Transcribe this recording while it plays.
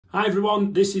Hi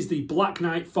everyone, this is the Black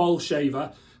Knight Fall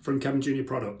Shaver from Kevin Junior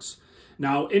Products.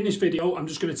 Now in this video I'm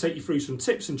just going to take you through some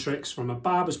tips and tricks from a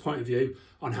barber's point of view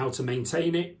on how to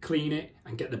maintain it, clean it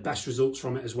and get the best results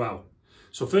from it as well.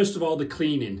 So first of all, the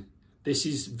cleaning. This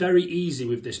is very easy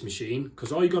with this machine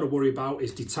because all you got to worry about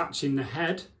is detaching the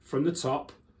head from the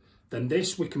top. Then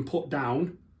this we can put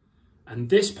down and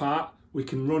this part we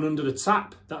can run under the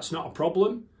tap. That's not a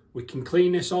problem. We can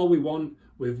clean this all we want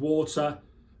with water,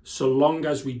 so long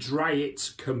as we dry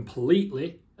it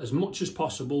completely, as much as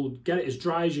possible, get it as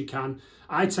dry as you can.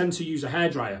 I tend to use a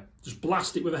hairdryer. Just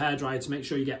blast it with a hairdryer to make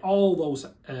sure you get all those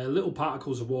little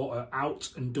particles of water out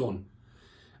and done.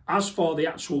 As for the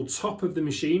actual top of the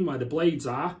machine where the blades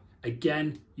are,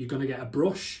 again, you're going to get a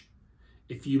brush.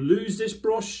 If you lose this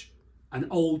brush, an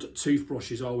old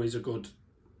toothbrush is always a good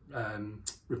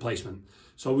replacement.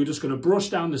 So we're just going to brush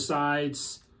down the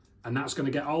sides, and that's going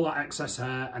to get all that excess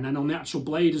hair. And then on the actual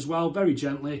blade as well, very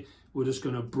gently, we're just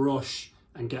going to brush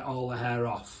and get all the hair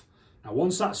off. Now,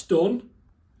 once that's done,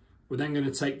 we're then going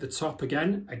to take the top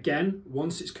again,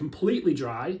 once it's completely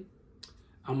dry,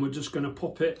 and we're just going to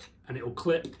pop it and it'll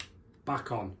clip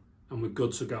back on and we're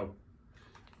good to go.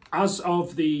 As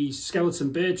of the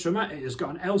skeleton beard trimmer, it has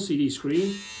got an LCD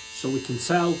screen, so we can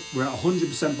tell we're at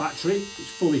 100% battery, it's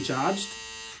fully charged.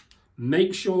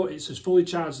 Make sure it's as fully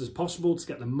charged as possible to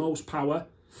get the most power.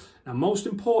 Now, most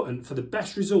important, for the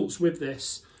best results with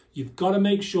this, you've got to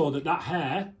make sure that that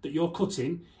hair that you're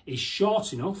cutting is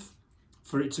short enough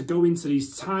for it to go into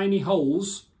these tiny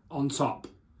holes on top.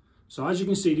 So as you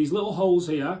can see, these little holes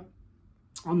here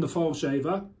on the fall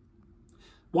shaver,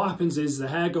 what happens is the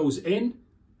hair goes in,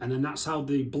 and then that's how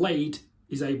the blade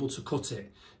is able to cut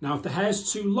it. Now, if the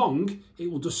hair's too long,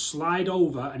 it will just slide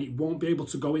over and it won't be able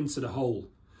to go into the hole.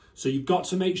 So you've got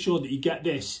to make sure that you get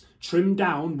this trimmed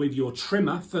down with your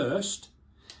trimmer first,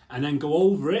 and then go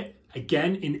over it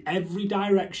again in every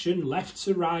direction, left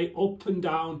to right, up and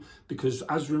down, because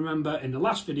as remember in the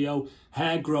last video,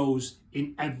 hair grows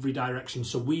in every direction.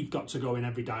 So we've got to go in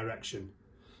every direction.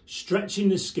 Stretching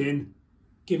the skin,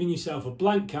 giving yourself a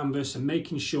blank canvas and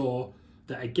making sure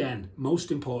that, again, most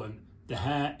important, the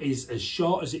hair is as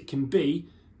short as it can be,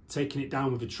 taking it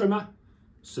down with a trimmer,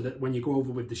 so that when you go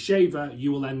over with the shaver,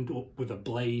 you will end up with a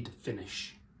blade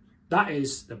finish. That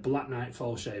is the Black Knight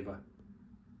Fall Shaver.